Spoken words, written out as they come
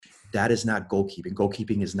That is not goalkeeping.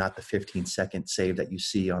 Goalkeeping is not the 15-second save that you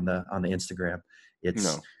see on the Instagram.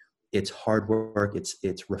 No. It's hard work.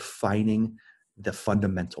 It's refining the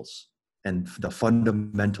fundamentals, and the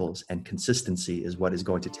fundamentals and consistency is what is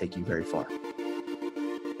going to take you very far.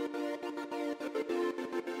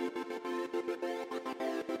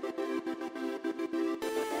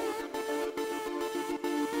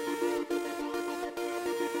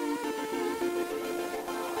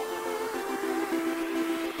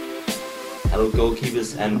 Hello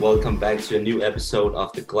goalkeepers, and welcome back to a new episode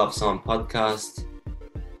of the Gloves On podcast.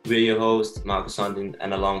 We're your host, Marcus Sundin,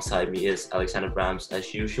 and alongside me is Alexander Brahms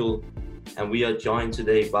as usual. And we are joined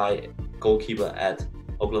today by goalkeeper at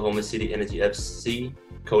Oklahoma City Energy FC,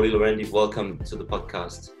 Cody Laurenti. Welcome to the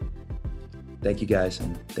podcast. Thank you guys,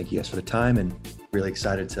 and thank you guys for the time, and really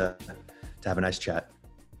excited to have a nice chat.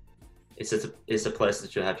 It's a pleasure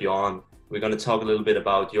to have you on. We're going to talk a little bit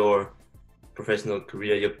about your professional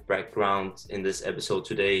career, your background in this episode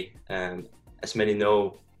today. And as many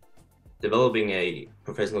know, developing a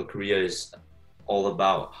professional career is all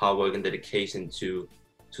about hard work and dedication to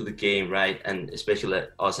the game, right? And especially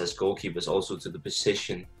us as goalkeepers, also to the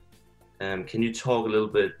position. Can you talk a little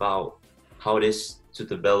bit about how it is to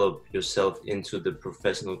develop yourself into the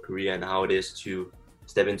professional career and how it is to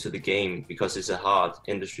step into the game, because it's a hard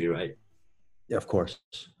industry, right? Yeah, of course.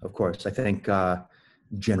 I think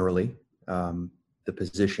generally, the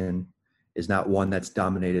position is not one that's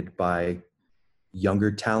dominated by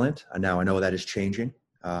younger talent. Now I know that is changing.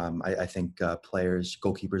 I think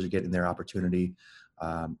goalkeepers are getting their opportunity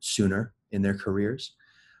sooner in their careers.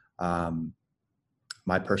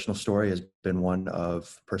 My personal story has been one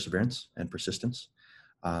of perseverance and persistence.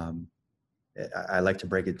 I like to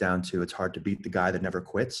break it down to, it's hard to beat the guy that never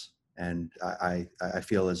quits. And I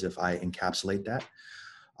feel as if I encapsulate that.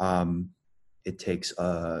 It takes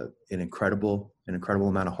an incredible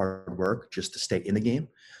amount of hard work just to stay in the game.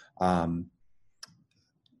 A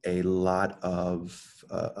lot of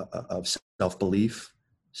self-belief,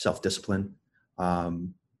 self-discipline.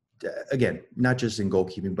 Again, not just in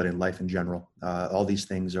goalkeeping, but in life in general. All these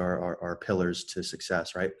things are pillars to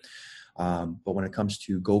success, right? But when it comes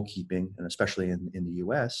to goalkeeping, and especially in the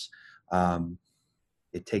U.S.,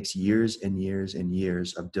 it takes years and years and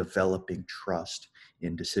years of developing trust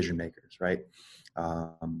in decision makers, right?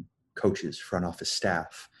 Coaches, front office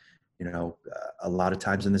staff. A lot of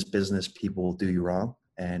times in this business, people will do you wrong,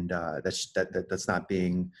 and that's not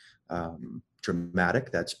being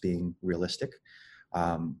dramatic. That's being realistic.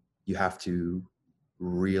 You have to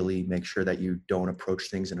really make sure that you don't approach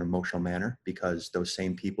things in an emotional manner, because those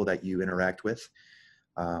same people that you interact with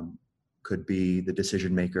could be the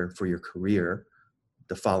decision maker for your career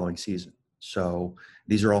the following season. So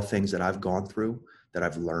these are all things that I've gone through, that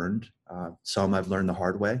I've learned. Some I've learned the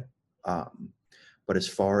hard way. But as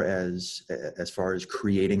far as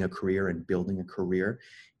creating a career and building a career,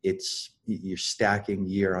 you're stacking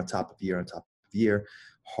year on top of year on top of year,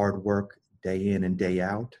 hard work day in and day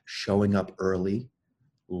out, showing up early,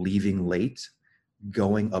 leaving late,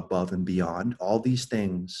 going above and beyond. All these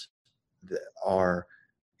things that are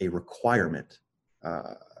a requirement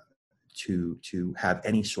to have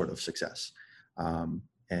any sort of success. And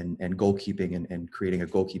goalkeeping and creating a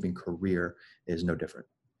goalkeeping career is no different.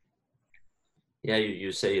 Yeah,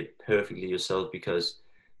 you say it perfectly yourself, because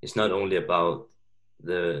it's not only about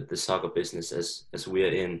the soccer business as we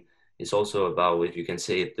are in. It's also about, if you can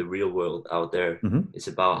say it, the real world out there. Mm-hmm. It's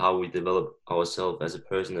about how we develop ourselves as a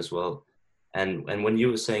person as well. And when you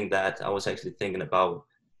were saying that, I was actually thinking about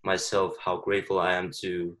myself, how grateful I am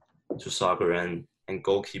to soccer and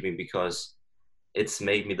goalkeeping, because it's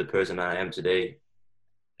made me the person I am today.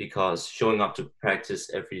 Because showing up to practice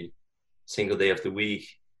every single day of the week,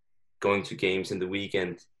 going to games in the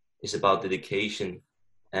weekend, is about dedication,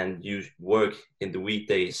 and you work in the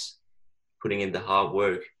weekdays, putting in the hard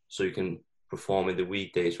work so you can perform in the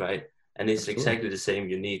weekdays, right? And it's Absolutely. exactly the same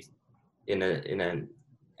you need in an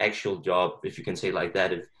actual job, if you can say like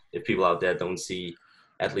that, if people out there don't see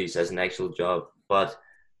at least as an actual job. But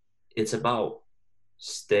it's about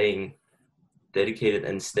staying dedicated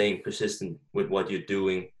and staying persistent with what you're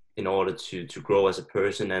doing in order to grow as a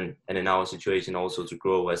person, and in our situation also to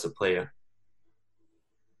grow as a player.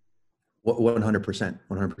 100%.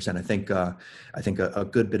 I think a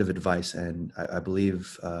good bit of advice, and I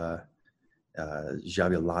believe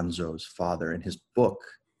Xabi Alonso's father in his book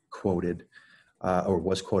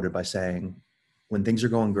was quoted by saying, when things are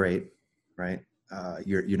going great, right,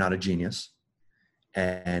 you're not a genius.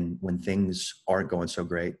 And when things aren't going so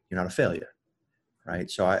great, you're not a failure, right?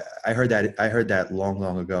 So I heard that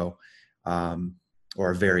long ago.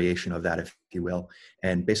 or a variation of that, if you will.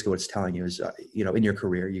 And basically what it's telling you is, in your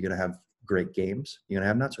career, you're going to have great games. You're going to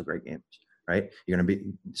have not so great games, right?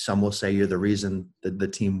 Some will say you're the reason that the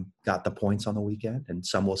team got the points on the weekend, and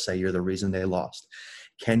some will say you're the reason they lost.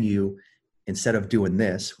 Can you, instead of doing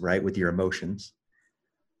this, right, with your emotions,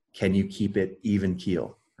 can you keep it even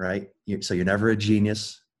keel, right? So you're never a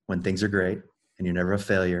genius when things are great, and you're never a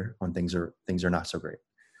failure when things are not so great.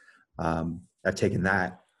 I've taken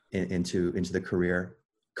that into the career,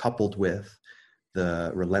 coupled with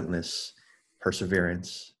the relentless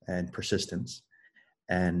perseverance and persistence,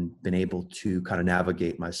 and been able to kind of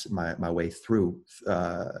navigate my way through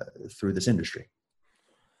this industry.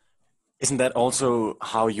 Isn't that also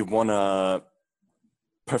how you want to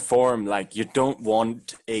perform? Like, you don't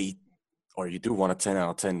want you do want a 10 out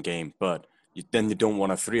of 10 game, but you don't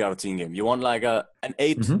want a 3 out of 10 game. You want like an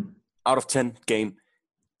 8 out of 10 game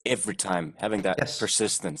every time, having that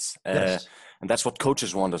persistence. Yes. And that's what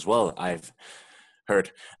coaches want as well. I've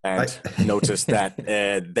heard and noticed that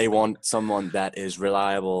they want someone that is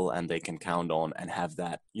reliable and they can count on and have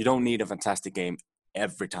that. You don't need a fantastic game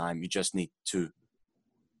every time. You just need to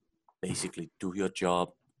basically do your job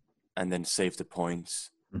and then save the points.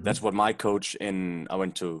 That's what my coach I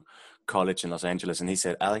went to college in Los Angeles, and he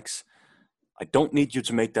said, Alex, I don't need you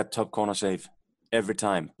to make that top corner save every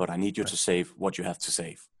time, but I need you to save what you have to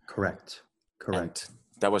save. Correct. And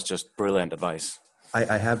that was just brilliant advice.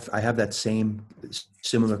 I have that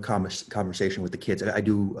similar conversation with the kids. I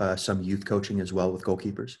do some youth coaching as well with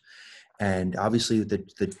goalkeepers, and obviously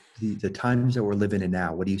the times that we're living in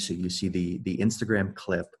now, what do you see? You see the Instagram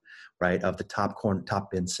clip, right, of the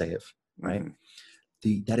top bin save, right?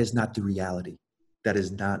 That is not the reality. That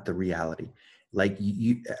is not the reality. Like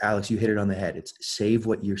you, Alex, you hit it on the head. It's save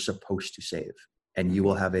what you're supposed to save, and you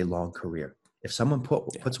will have a long career. If someone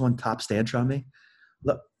puts one top stanch on me,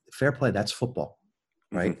 look, fair play. That's football,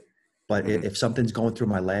 right? But if something's going through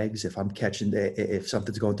my legs, if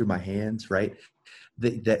something's going through my hands, right?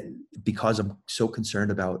 That because I'm so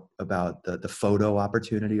concerned about the photo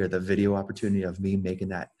opportunity or the video opportunity of me making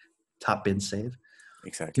that top bin save,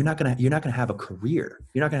 exactly, you're not gonna have a career.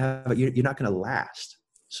 You're not gonna last.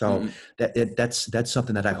 So that's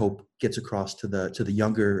something that I hope gets across to the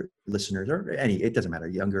younger listeners, or it doesn't matter,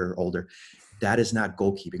 younger or older. That is not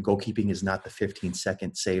goalkeeping. Goalkeeping is not the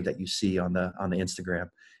 15-second save that you see on the Instagram.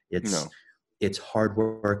 It's hard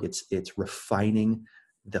work. It's refining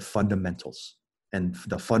the fundamentals, and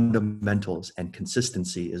the fundamentals and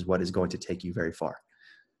consistency is what is going to take you very far.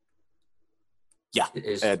 Yeah,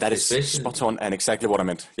 that is spot on and exactly what I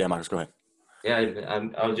meant. Yeah, Marcus, go ahead. Yeah,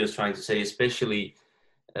 I was just trying to say, especially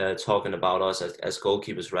talking about us as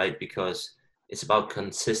goalkeepers, right? Because it's about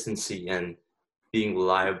consistency and being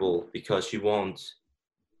reliable, because you want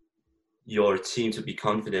your team to be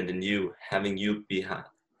confident in you, having you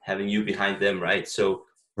behind them, right? So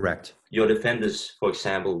correct. Your defenders, for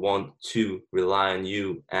example, want to rely on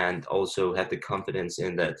you and also have the confidence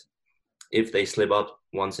in that if they slip up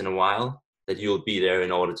once in a while, that you'll be there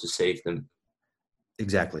in order to save them.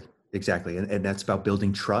 Exactly. And that's about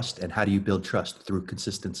building trust. And how do you build trust? Through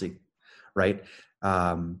consistency, right?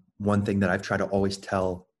 One thing that I've tried to always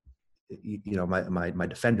tell, my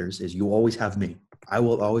defenders is, you always have me. I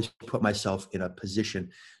will always put myself in a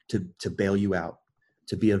position to bail you out,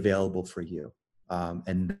 to be available for you.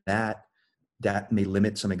 And that may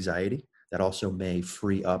limit some anxiety. That also may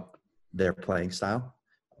free up their playing style,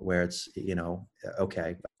 where it's,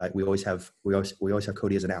 okay, we always have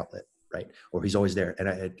Cody as an outlet, right? Or he's always there. And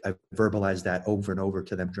I verbalize that over and over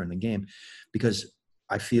to them during the game, because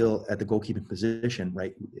I feel at the goalkeeping position,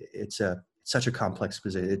 right, it's such a complex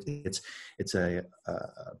position. It's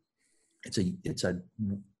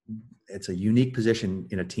a unique position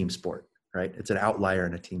in a team sport, right? It's an outlier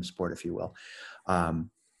in a team sport, if you will.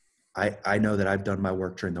 I know that I've done my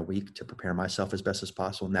work during the week to prepare myself as best as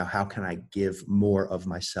possible. Now, how can I give more of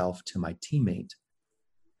myself to my teammate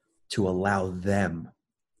to allow them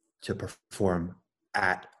to perform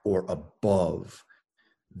at or above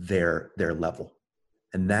their level?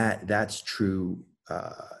 And that's true.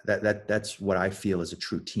 That's what I feel is a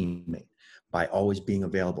true teammate, by always being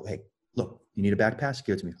available. Hey, look, you need a back pass?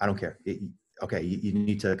 Give it to me. I don't care. Okay, you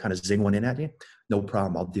need to kind of zing one in at you? No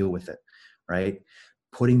problem. I'll deal with it, right?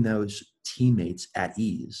 Putting those teammates at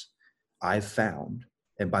ease, I've found,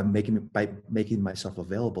 and by making myself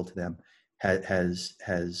available to them,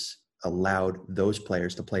 has allowed those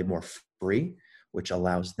players to play more free, which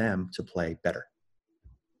allows them to play better.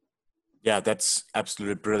 Yeah, that's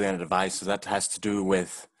absolutely brilliant advice. So that has to do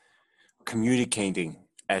with communicating,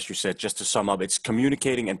 as you said. Just to sum up, it's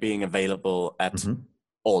communicating and being available at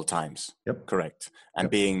all times. Yep. Correct.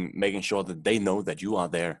 And Yep. making sure that they know that you are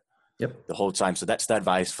there Yep. the whole time. So that's the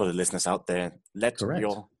advice for the listeners out there. Let Correct.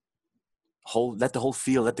 let the whole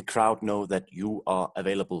field, let the crowd know that you are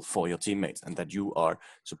available for your teammates and that you are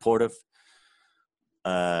supportive.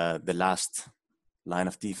 The last line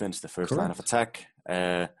of defense, the first line of attack.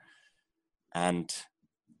 And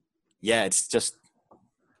yeah, it's just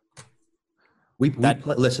we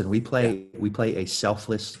play a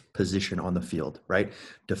selfless position on the field, right?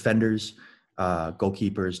 Defenders,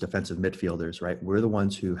 goalkeepers, defensive midfielders, right? We're the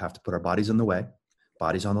ones who have to put our bodies in the way,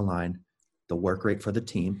 bodies on the line, the work rate for the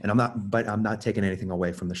team. And I'm not taking anything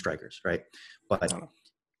away from the strikers, right? But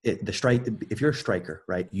if you're a striker,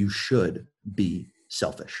 right, you should be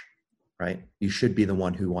selfish, right? You should be the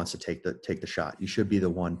one who wants to take the shot. You should be the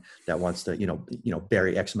one that wants to,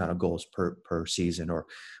 bury X amount of goals per season or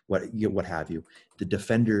what have you. The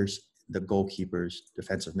defenders, the goalkeepers,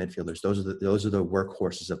 defensive midfielders, those are the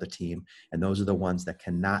workhorses of the team. And those are the ones that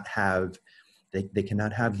cannot have, they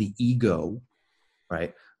cannot have the ego,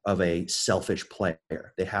 right, of a selfish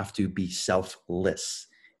player. They have to be selfless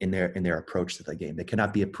in their approach to the game. They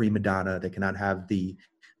cannot be a prima donna. They cannot have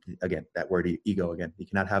again, that word ego again. You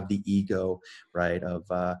cannot have the ego, right, of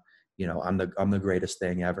I'm the greatest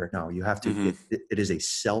thing ever. No, you have to. Mm-hmm. It is a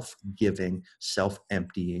self-giving,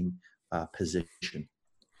 self-emptying position.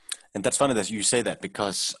 And that's funny that you say that,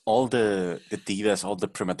 because all the divas, all the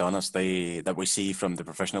prima donnas that we see from the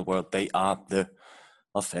professional world, they are the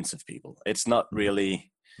offensive people. It's not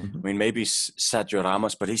really. Mm-hmm. I mean, maybe Sergio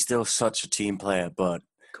Ramos, but he's still such a team player. But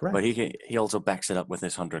correct. But he also backs it up with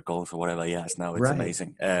his 100 goals or whatever he has now. It's right.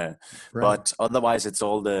 amazing. But otherwise, it's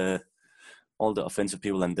all the offensive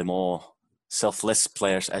people and the more selfless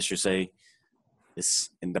players, as you say, is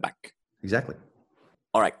in the back. Exactly.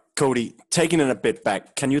 All right, Cody, taking it a bit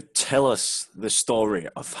back, can you tell us the story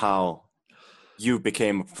of how you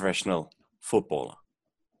became a professional footballer?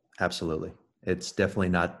 Absolutely. It's definitely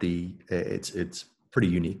not it's pretty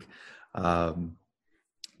unique. Born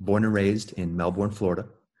and raised in Melbourne, Florida.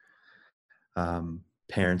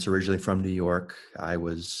 Parents originally from New York.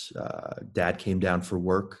 Dad came down for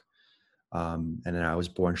work. And then I was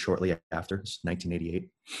born shortly after. It's 1988.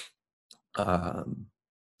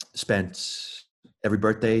 Spent every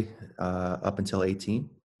birthday up until 18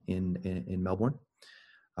 in Melbourne.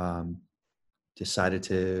 Decided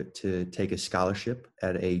to take a scholarship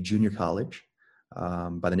at a junior college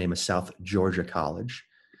by the name of South Georgia College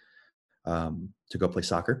to go play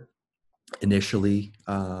soccer. Initially,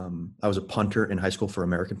 I was a punter in high school for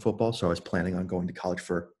American football, so I was planning on going to college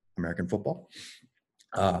for American football.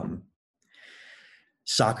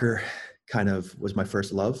 Soccer kind of was my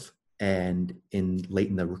first love, and late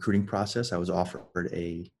in the recruiting process, I was offered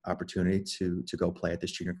a opportunity to go play at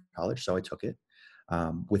this junior college, so I took it.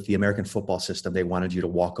 With the American football system, they wanted you to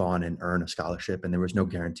walk on and earn a scholarship, and there was no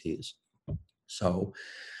guarantees. So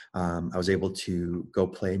I was able to go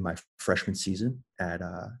play my freshman season at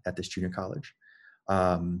this junior college.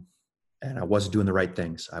 And I wasn't doing the right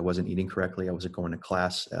things. I wasn't eating correctly. I wasn't going to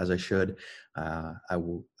class as I should.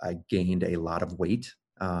 I gained a lot of weight,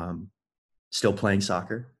 still playing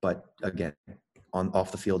soccer, but again,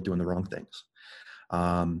 off the field doing the wrong things.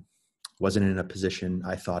 Wasn't in a position,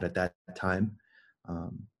 I thought at that time,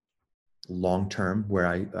 long-term, where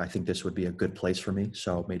I think this would be a good place for me.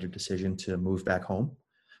 So made a decision to move back home,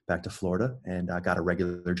 back to Florida, and I got a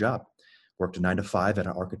regular job. Worked a 9-to-5 at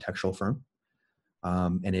an architectural firm.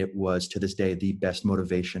 And it was, to this day, the best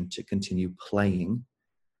motivation to continue playing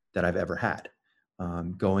that I've ever had.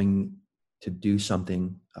 Going to do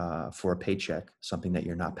something for a paycheck, something that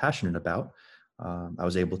you're not passionate about, I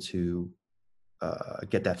was able to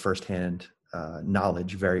get that firsthand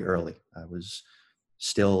knowledge very early. I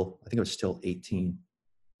think I was still 18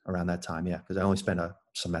 around that time, yeah, because I only spent a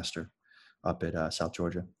semester up at South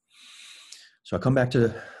Georgia. So I come back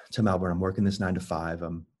to Melbourne. I'm working this 9-to-5.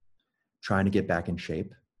 I'm trying to get back in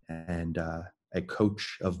shape. And a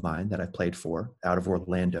coach of mine that I played for out of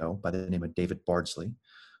Orlando by the name of David Bardsley,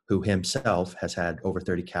 who himself has had over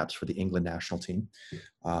 30 caps for the England national team,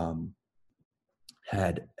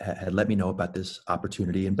 had let me know about this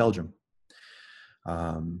opportunity in Belgium.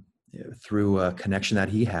 Through a connection that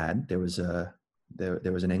he had, there was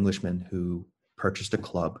an Englishman who purchased a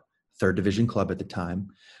club, third division club at the time,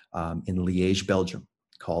 in Liège, Belgium,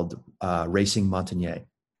 called Racing Montagnier.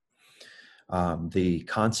 The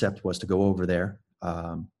concept was to go over there,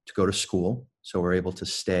 to go to school. So we're able to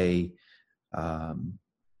stay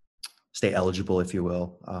eligible, if you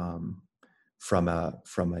will, from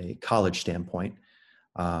a college standpoint,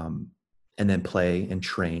 and then play and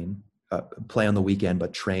train, play on the weekend,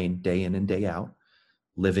 but train day in and day out,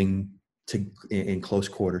 living in close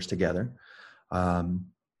quarters together, and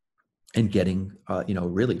getting,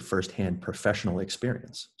 really firsthand professional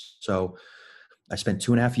experience. So I spent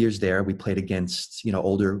 2.5 years there. We played against,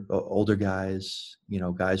 older guys,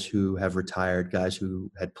 guys who have retired, guys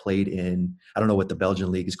who had played in, I don't know what the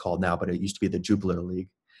Belgian league is called now, but it used to be the Jupiler League.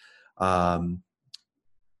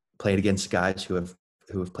 Played against guys who have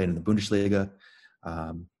played in the Bundesliga.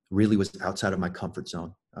 Really was outside of my comfort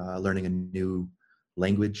zone, learning a new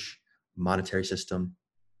language, monetary system,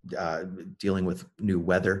 dealing with new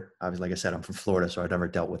weather. Like I said, I'm from Florida, so I've never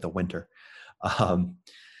dealt with the winter.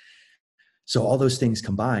 So all those things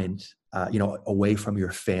combined, away from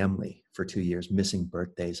your family for 2 years, missing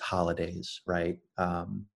birthdays, holidays, right?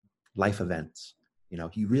 Life events,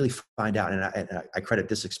 you really find out, and I credit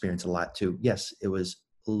this experience a lot too. Yes, it was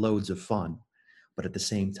loads of fun, but at the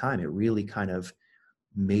same time, it really kind of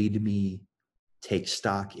made me take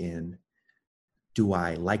stock in, do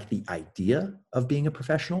I like the idea of being a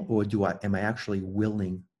professional, or am I actually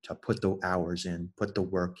willing to put the hours in, put the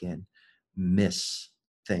work in, miss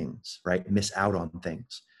things, right? Miss out on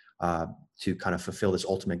things, to kind of fulfill this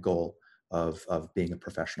ultimate goal of being a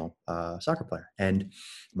professional soccer player. And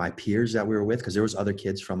my peers that we were with, because there was other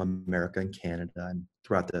kids from America and Canada and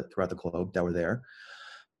throughout the globe that were there,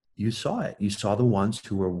 you saw it. You saw the ones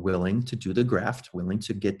who were willing to do the graft, willing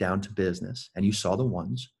to get down to business, and you saw the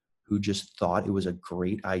ones who just thought it was a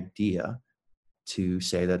great idea to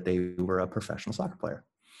say that they were a professional soccer player.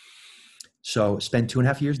 So spent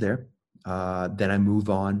 2.5 years there. Then I move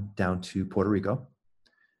on down to Puerto Rico.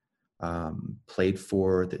 Played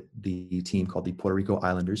for the team called the Puerto Rico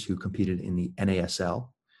Islanders, who competed in the NASL.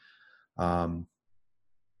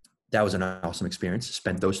 That was an awesome experience.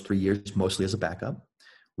 Spent those 3 years mostly as a backup.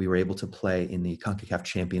 We were able to play in the CONCACAF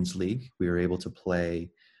Champions League. We were able to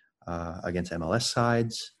play against MLS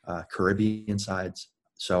sides, Caribbean sides.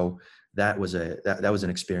 So that was an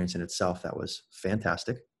experience in itself that was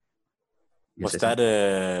fantastic. Was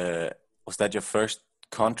that your first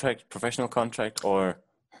contract, professional contract, or?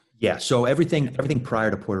 Yeah. So everything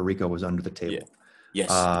prior to Puerto Rico was under the table. Yeah. Yes.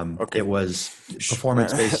 Okay. It was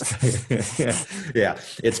performance based. Yeah.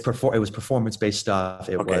 It was performance based stuff.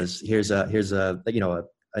 It was here's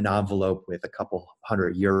an envelope with a couple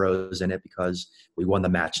 €100 in it because we won the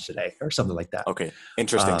match today or something like that. Okay.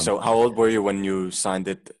 Interesting. So how old were you when you signed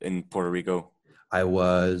it in Puerto Rico? I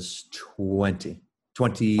was 21.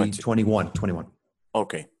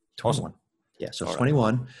 Okay. 21. Awesome. Yeah. So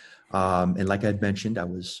 21. And like I'd mentioned, I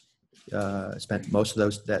was, spent most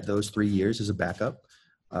of those 3 years as a backup.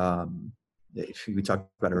 We talked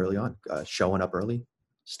about it early on, showing up early,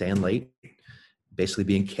 staying late, basically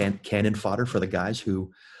being cannon fodder for the guys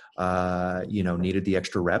who, needed the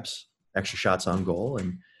extra reps, extra shots on goal.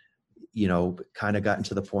 And, kind of gotten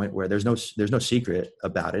to the point where there's no secret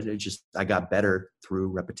about it. It's just, I got better through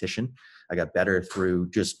repetition. I got better through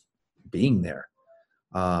just being there.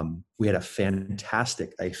 We had a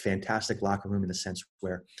fantastic locker room in the sense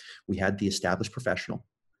where we had the established professional,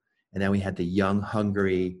 and then we had the young,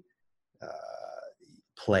 hungry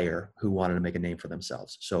player who wanted to make a name for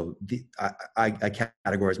themselves. So I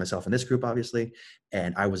categorized myself in this group, obviously,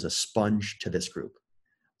 and I was a sponge to this group.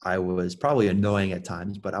 I was probably annoying at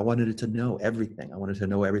times, but I wanted to know everything. I wanted to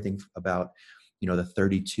know everything about, the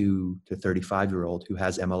 32 to 35-year-old who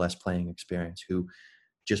has MLS playing experience, who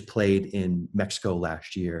just played in Mexico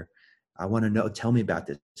last year. I want to know, tell me about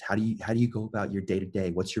this. How do you go about your day to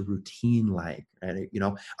day? What's your routine like? And,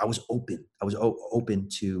 I was open. I was open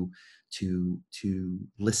to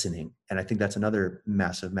listening. And I think that's another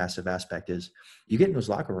massive, massive aspect is you get in those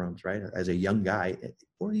locker rooms, right? As a young guy,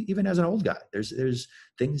 or even as an old guy, there's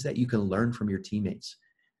things that you can learn from your teammates.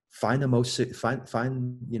 Find the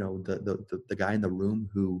guy in the room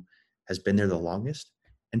who has been there the longest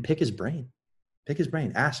and pick his brain.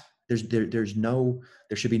 Ask. There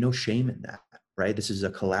should be no shame in that, right? This is a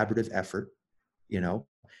collaborative effort.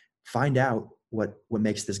 Find out what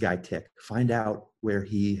makes this guy tick. Find out where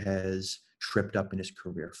he has tripped up in his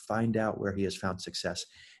career. Find out where he has found success,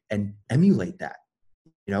 and emulate that.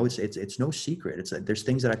 It's no secret. There's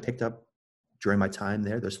things that I picked up during my time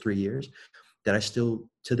there, those 3 years, that I still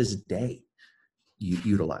to this day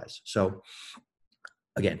utilize. So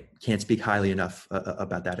again, can't speak highly enough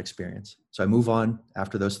about that experience. So I move on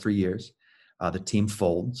after those 3 years. The team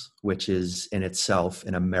folds, which is in itself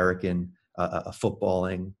an American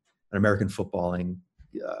footballing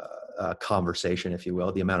conversation, if you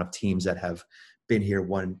will. The amount of teams that have been here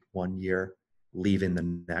one year, leaving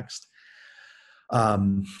the next.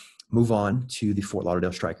 Move on to the Fort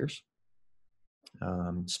Lauderdale Strikers.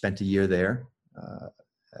 Spent a year there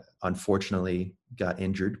unfortunately got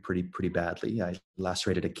injured pretty badly. I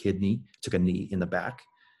lacerated a kidney, took a knee in the back.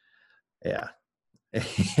 Yeah.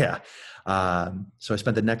 Yeah. So I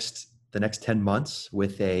spent the next 10 months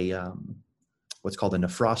with a, what's called a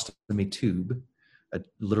nephrostomy tube, a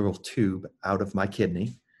literal tube out of my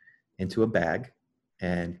kidney into a bag,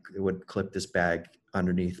 and it would clip this bag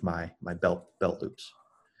underneath my belt loops.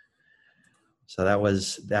 So that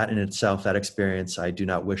was that in itself, that experience. I do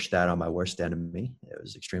not wish that on my worst enemy. It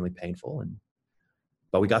was extremely painful,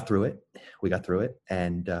 but we got through it.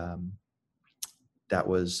 And that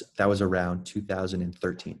was around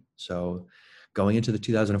 2013. So going into the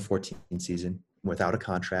 2014 season without a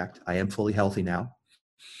contract, I am fully healthy now.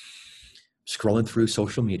 Scrolling through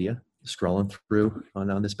social media, scrolling through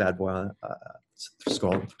on this bad boy,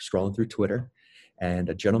 scrolling through Twitter, and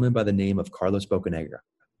a gentleman by the name of Carlos Bocanegra,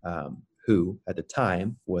 who at the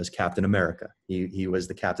time was Captain America. He was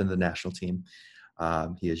the captain of the national team.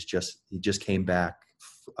 He just came back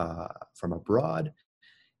from abroad.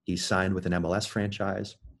 He signed with an MLS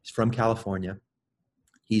franchise. He's from California.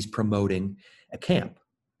 He's promoting a camp,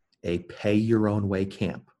 a pay your own way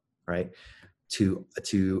camp, right? To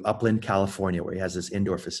Upland, California, where he has this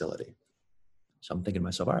indoor facility. So I'm thinking to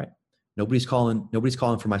myself, all right, nobody's calling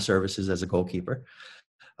for my services as a goalkeeper.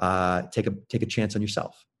 Take a chance on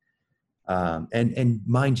yourself. And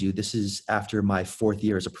mind you, this is after my 4th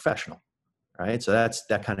year as a professional, right? So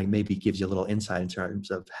that kind of maybe gives you a little insight in terms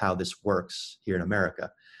of how this works here in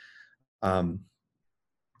America.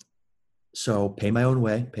 So pay my own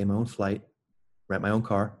way, pay my own flight, rent my own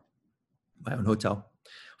car, my own hotel,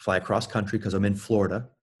 fly across country because I'm in Florida,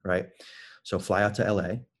 right? So fly out to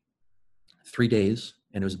LA, 3 days.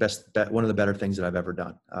 And it was one of the better things that I've ever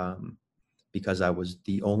done. Because I was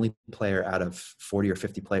the only player out of 40 or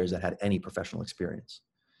 50 players that had any professional experience.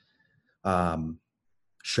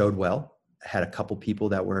 Showed well, had a couple people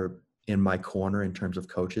that were in my corner in terms of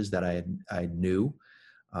coaches that I knew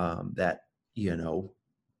that,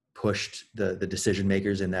 pushed the decision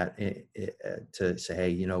makers in that to say,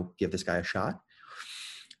 hey, give this guy a shot.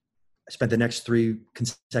 I spent the next 3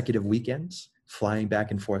 consecutive weekends flying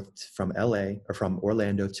back and forth from LA, or from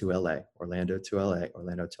Orlando to LA, Orlando to LA,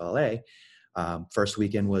 Orlando to LA. First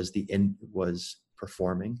weekend was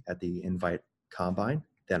performing at the Invite Combine.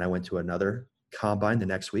 Then I went to another combine the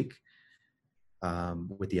next week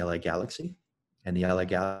with the LA Galaxy. And the LA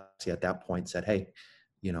Galaxy at that point said, hey,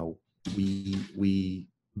 we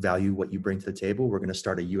value what you bring to the table. We're going to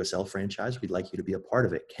start a USL franchise. We'd like you to be a part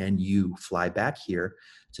of it. Can you fly back here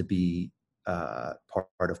to be part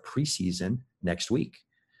of preseason next week?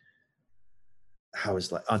 I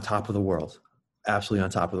was like on top of the world, absolutely on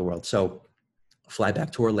top of the world. So fly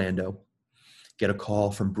back to Orlando, get a call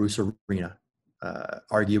from Bruce Arena,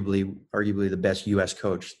 arguably the best U.S.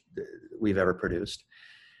 coach we've ever produced.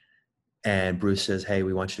 And Bruce says, hey,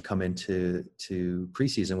 we want you to come into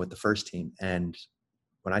preseason with the first team. And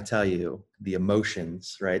when I tell you the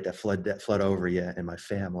emotions, right, that flood over you and my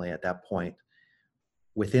family at that point,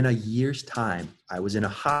 within a year's time, I was in a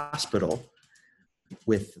hospital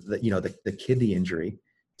with the kidney injury,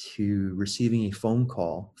 to receiving a phone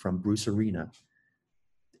call from Bruce Arena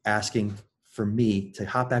asking for me to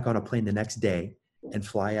hop back on a plane the next day and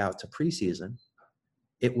fly out to preseason.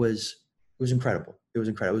 It was incredible. It was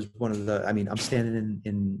incredible. It was one of I'm standing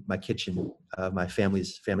in my kitchen of my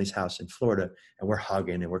family's house in Florida, and we're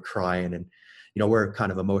hugging and we're crying, and we're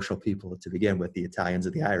kind of emotional people to begin with, the Italians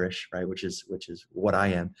and the Irish, right? Which is what I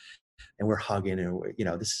am. And we're hugging, and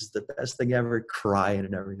this is the best thing ever, crying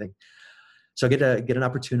and everything. So I get an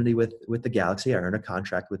opportunity with the Galaxy. I earn a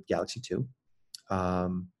contract with Galaxy 2.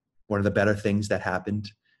 One of the better things that happened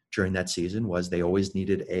during that season was they always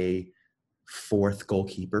needed a 4th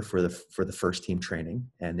goalkeeper for the first team training,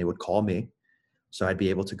 and they would call me. So I'd be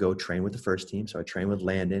able to go train with the first team. So I trained with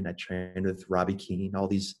Landon, I trained with Robbie Keane, all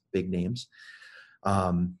these big names.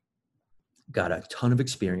 Got a ton of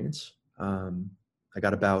experience. I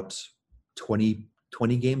got about 20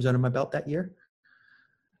 games under my belt that year.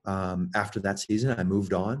 After that season, I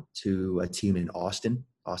moved on to a team in Austin,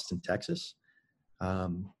 Texas.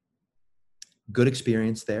 Good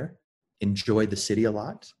experience there. Enjoyed the city a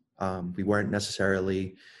lot. We weren't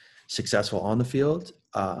necessarily successful on the field.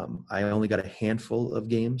 I only got a handful of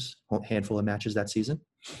matches that season,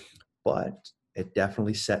 but it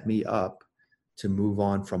definitely set me up to move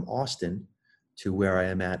on from Austin to where I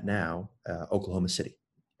am at now, Oklahoma City.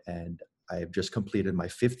 And I have just completed my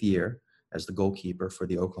 5th year as the goalkeeper for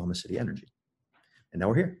the Oklahoma City Energy. And now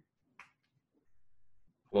we're here.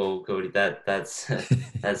 Well, Cody, that's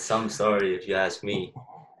some story if you ask me,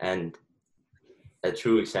 and a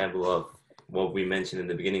true example of what we mentioned in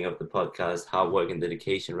the beginning of the podcast, hard work and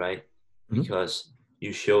dedication, right? Mm-hmm. Because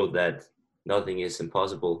you showed that nothing is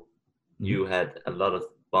impossible. Mm-hmm. You had a lot of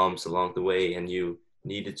bumps along the way, and you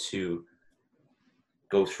needed to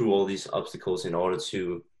go through all these obstacles in order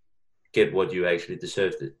to get what you actually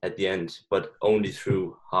deserved at the end, but only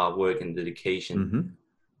through hard work and dedication. Mm-hmm.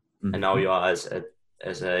 Mm-hmm. And now you are as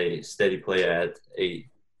a steady player at a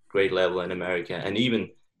great level in America. And even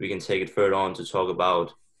we can take it further on to talk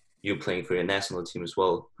about you playing for your national team as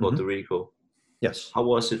well, Puerto mm-hmm. Rico. Yes. How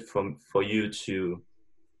was it for you to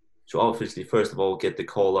obviously, first of all, get the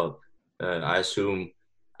call up? I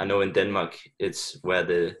know in Denmark, it's where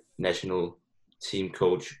the national team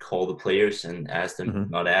coach call the players and ask them, mm-hmm.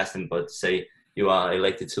 not ask them, but say you are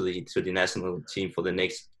elected to the national team for the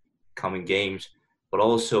next coming games. But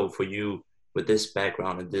also for you, with this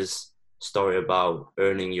background and this story about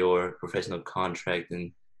earning your professional contract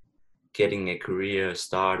and getting a career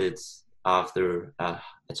started after a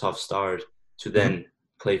tough start to then mm-hmm.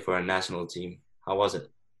 play for a national team. How was it?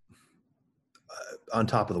 On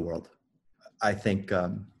top of the world. I think,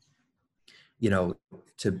 to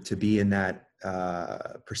be in that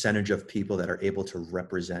percentage of people that are able to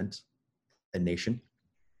represent a nation,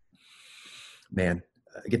 man,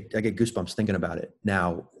 I get goosebumps thinking about it.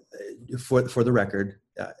 Now, for the record,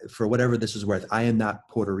 for whatever this is worth, I am not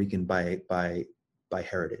Puerto Rican by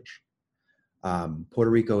heritage.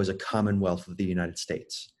 Puerto Rico is a commonwealth of the United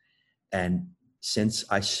States. And since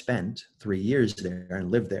I spent 3 years there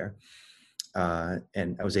and lived there,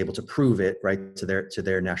 and I was able to prove it right to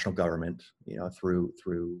their national government, through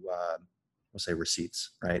we'll say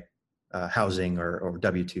receipts, right, housing or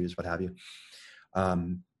W-2s, what have you.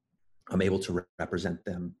 I'm able to represent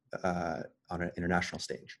them on an international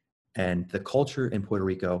stage. And the culture in Puerto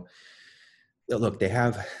Rico, look,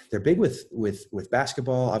 they're big with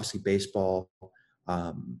basketball, obviously baseball,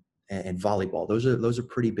 and volleyball. Those are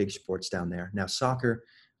pretty big sports down there. Now soccer,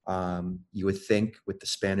 you would think with the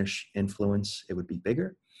Spanish influence, it would be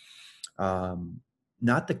bigger.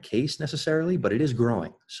 Not the case necessarily, but it is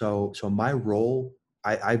growing. So my role,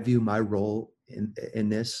 I view my role in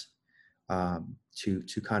this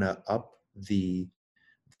to kind of up the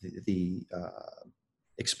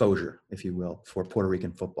exposure, if you will, for Puerto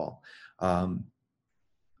Rican football. I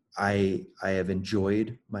have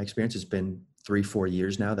enjoyed my experience. It's been 3-4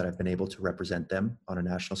 years now that I've been able to represent them on a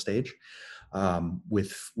national stage.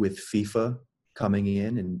 With FIFA coming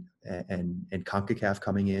in and CONCACAF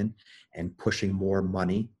coming in and pushing more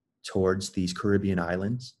money towards these Caribbean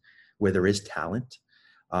islands where there is talent,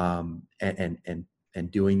 and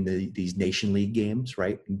doing these nation league games,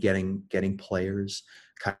 right? And getting players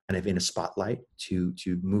kind of in a spotlight to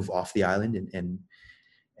move off the island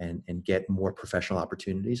and get more professional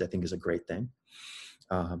opportunities, I think is a great thing.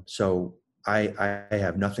 So I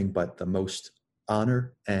have nothing but the most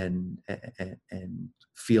honor and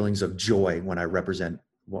feelings of joy when I represent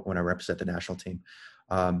the national team.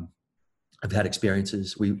 I've had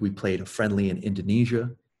experiences. We played a friendly in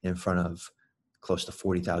Indonesia in front of close to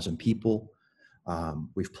 40,000 people.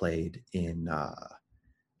 We've played in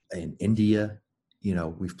India.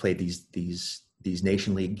 We've played these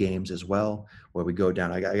nation league games as well, where we go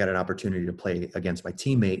down. I got an opportunity to play against my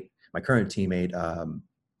current teammate,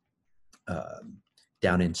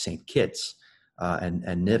 down in St. Kitts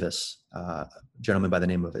and Nevis, a gentleman by the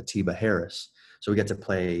name of Atiba Harris. So we get to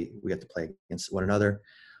play against one another.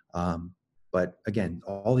 But again,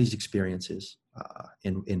 all these experiences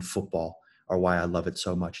in football are why I love it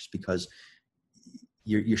so much. It's because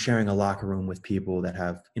you're sharing a locker room with people that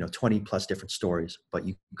have 20 plus different stories, but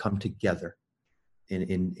you come together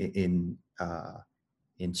in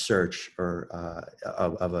search or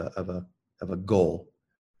of a goal,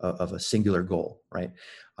 of a singular goal, right?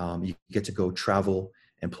 You get to go travel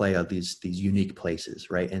and play at these unique places,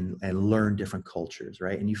 right? And learn different cultures,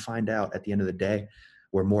 right? And you find out at the end of the day,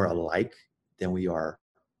 we're more alike than we are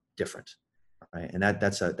different, right? And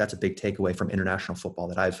that's a big takeaway from international football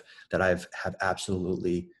that I've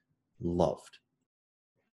absolutely loved.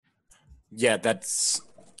 Yeah, that's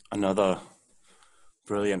another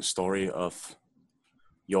brilliant story of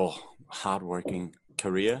your hardworking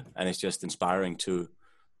career, and it's just inspiring to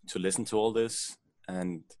listen to all this.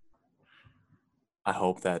 And I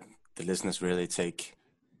hope that the listeners really take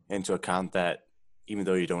into account that even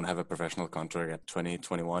though you don't have a professional contract at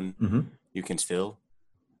 2021, mm-hmm. you can still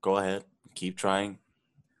go ahead, keep trying,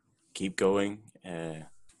 keep going.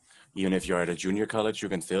 Even if you're at a junior college, you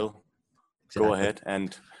can still go ahead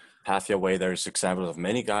and path your way. There's examples of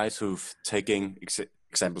many guys who've taken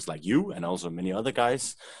examples like you, and also many other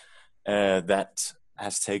guys that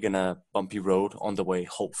has taken a bumpy road on the way.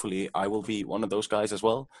 Hopefully, I will be one of those guys as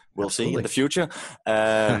well. We'll see in the future.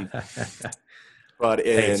 But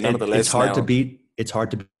nonetheless, it's hard to beat. It's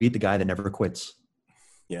hard to beat the guy that never quits.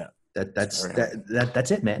 Yeah, that's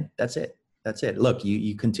it, man. That's it. Look,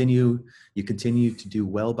 you continue to do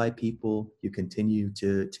well by people. You continue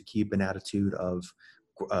to keep an attitude of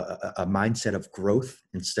a mindset of growth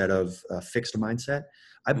instead of a fixed mindset.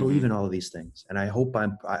 I believe in all of these things, and I hope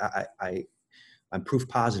I'm proof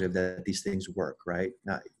positive that these things work. Right?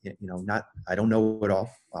 I don't know it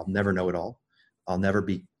all. I'll never know it all. I'll never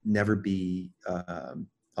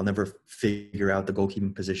figure out the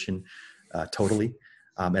goalkeeping position totally,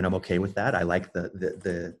 and I'm okay with that. I like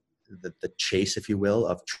the chase, if you will,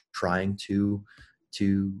 of trying to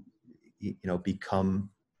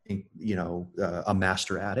become a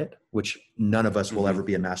master at it, which none of us will ever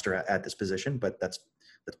be a master at this position, but that's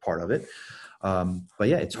part of it. But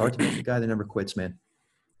yeah, it's hard to be the guy that never quits, man.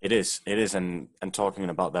 It is. And talking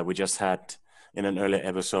about that, we just had in an earlier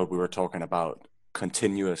episode, we were talking about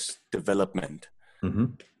continuous development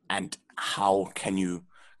and how can you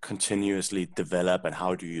continuously develop and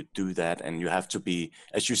how do you do that? And you have to be,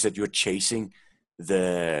 as you said, you're chasing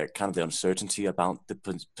the kind of the uncertainty about the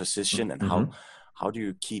position and how do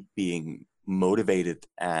you keep being motivated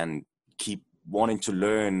and keep wanting to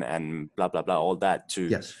learn and blah, blah, blah, all that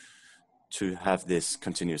to have this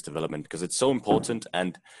continuous development, because it's so important.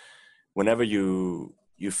 And whenever you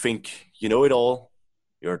think you know it all,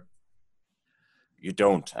 you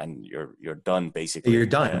don't, and you're done basically. You're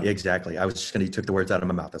done. Exactly. You took the words out of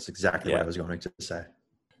my mouth. That's exactly what I was going to say.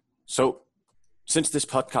 So since this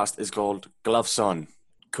podcast is called Gloves On,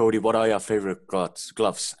 Cody, what are your favorite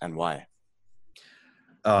gloves and why?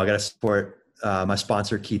 I got to support my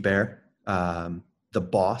sponsor, Keep Air, the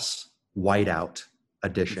Boss Whiteout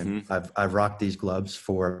edition. I've rocked these gloves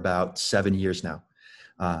for about 7 years now.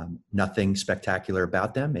 Nothing spectacular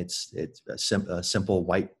about them. It's a simple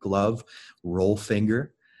white glove, roll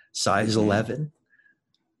finger, size 11.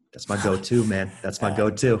 That's my go-to, man. That's my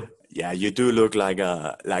go-to. Yeah, you do look like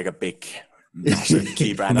a big, massive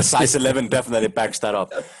keeper, and a size 11 definitely backs that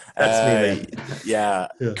up. That's me, man. Yeah,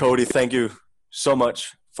 Cody, thank you so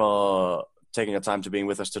much for taking the time to being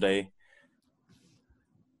with us today.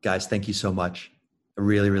 Guys, thank you so much. I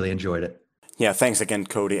really, really enjoyed it. Yeah, thanks again,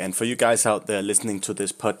 Cody. And for you guys out there listening to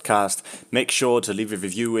this podcast, make sure to leave a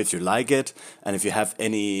review if you like it. And if you have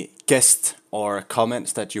any guests or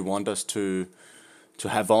comments that you want us to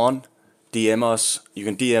have on, DM us. You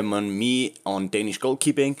can DM on me on Danish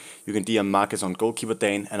Goalkeeping. You can DM Marcus on Goalkeeper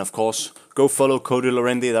Dane. And of course, go follow Cody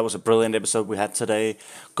Lorendi. That was a brilliant episode we had today.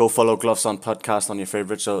 Go follow Gloves On Podcast on your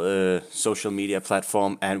favorite social media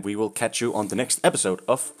platform. And we will catch you on the next episode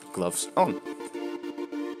of Gloves On.